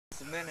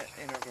minute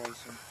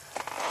integration.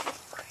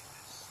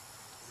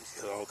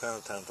 He's got all kinds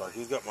of time talk.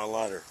 He's got my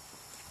lighter.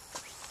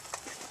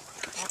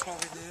 I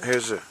probably do.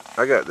 Here's a.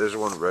 There's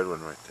one red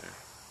one right there,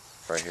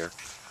 right here.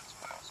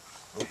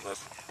 Oh,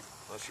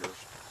 that's yours.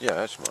 Yeah,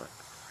 that's mine.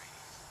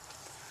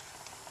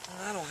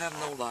 I don't have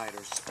no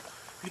lighters.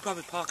 You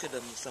probably pocket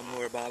them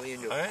somewhere, Bobby,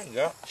 in your I ain't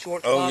got.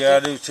 short Oh pocket. yeah, I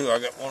do too. I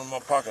got one in my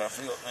pocket. I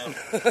feel it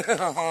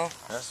now. Uh-huh.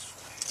 That's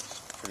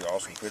a pretty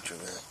awesome picture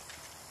there.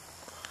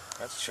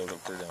 That showed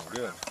up pretty damn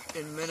good.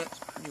 In a minute,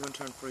 you're gonna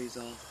turn freeze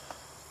off.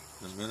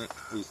 In a minute.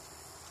 Ooh,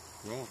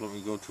 you almost let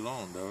me go too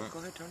long, don't it? Go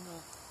ahead, turn it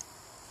off.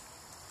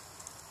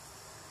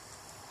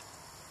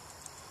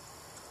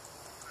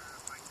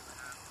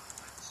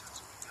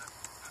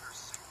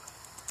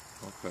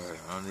 Okay,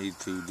 I need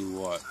to do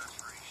what?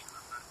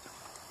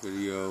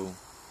 Video.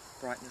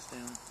 Brightness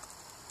down.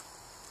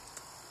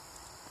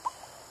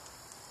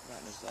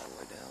 Brightness all the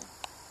way down.